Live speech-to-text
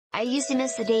I used to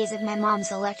miss the days of my mom's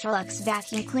Electrolux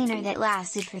vacuum cleaner that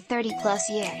lasted for 30 plus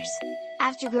years.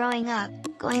 After growing up,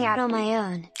 going out on my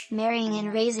own, marrying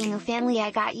and raising a family,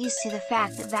 I got used to the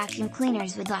fact that vacuum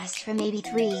cleaners would last for maybe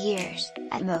 3 years,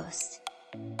 at most.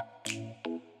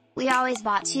 We always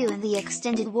bought 2 in the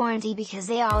extended warranty because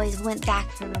they always went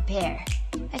back for repair.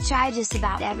 I tried just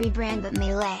about every brand but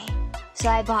Miele, so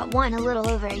I bought one a little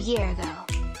over a year ago.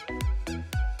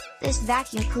 This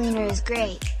vacuum cleaner is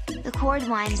great. The cord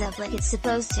winds up like it's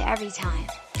supposed to every time.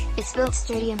 It's built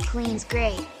sturdy and cleans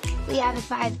great. We have a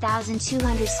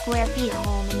 5,200 square feet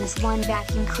home and this one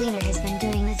vacuum cleaner has been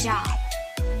doing the job.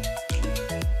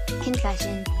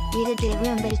 Confession, we did get a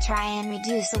Roomba to try and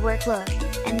reduce the workload,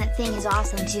 and that thing is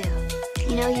awesome too.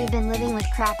 You know, you've been living with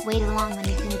crap way too long when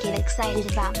you can get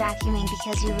excited about vacuuming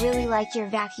because you really like your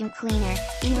vacuum cleaner,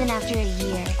 even after a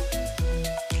year.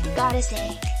 Gotta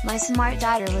say, my smart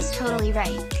daughter was totally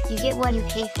right, you get what you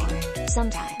pay for,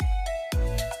 sometime.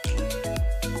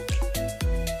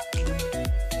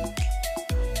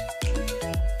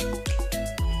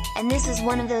 And this is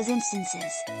one of those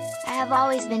instances. I have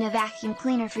always been a vacuum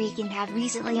cleaner freak and have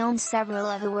recently owned several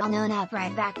of the well-known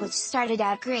upright vac which started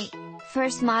out great,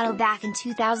 first model back in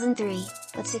 2003,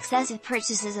 but successive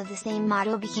purchases of the same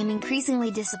model became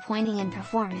increasingly disappointing in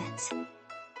performance.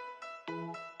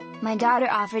 My daughter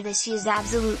offered that she is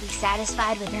absolutely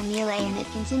satisfied with her Miele and it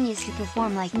continues to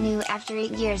perform like new after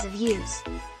 8 years of use.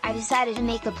 I decided to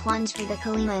make the plunge for the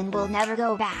Calima and will never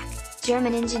go back.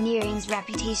 German engineering's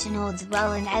reputation holds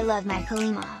well and I love my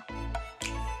Calima.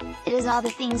 It is all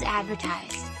the things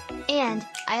advertised. And,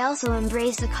 I also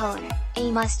embrace the color,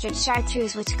 a mustard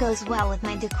chartreuse, which goes well with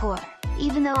my decor,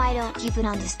 even though I don't keep it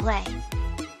on display.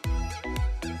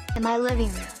 In my living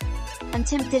room, I'm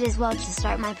tempted as well to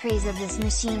start my praise of this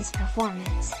machine's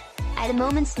performance, at a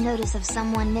moment's notice of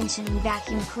someone mentioning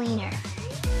vacuum cleaner.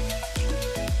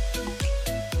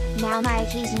 Now my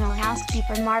occasional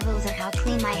housekeeper marvels at how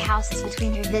clean my house is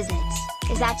between her visits.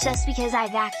 Is that just because I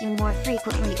vacuum more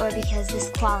frequently or because this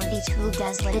quality tool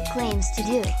does what it claims to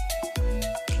do?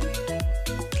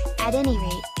 At any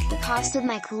rate, the cost of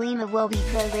my Calima will be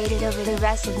prorated over the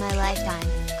rest of my lifetime,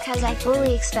 cause I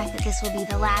fully expect that this will be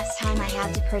the last time I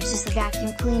have to purchase a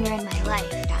vacuum cleaner in my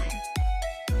lifetime.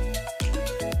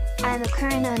 I am the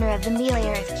current owner of the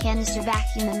Miele Canister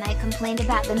vacuum and my complaint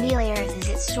about the Miele is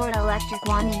its short electric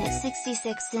wand and its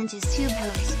 66 inches tube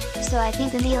hose, so I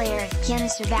think the Miele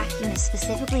Canister vacuum is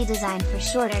specifically designed for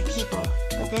shorter people,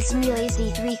 but this Miele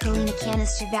Z3 Calima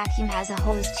Canister vacuum has a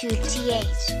hose tube th.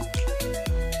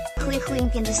 Click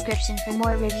link in description for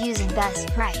more reviews and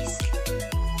best price.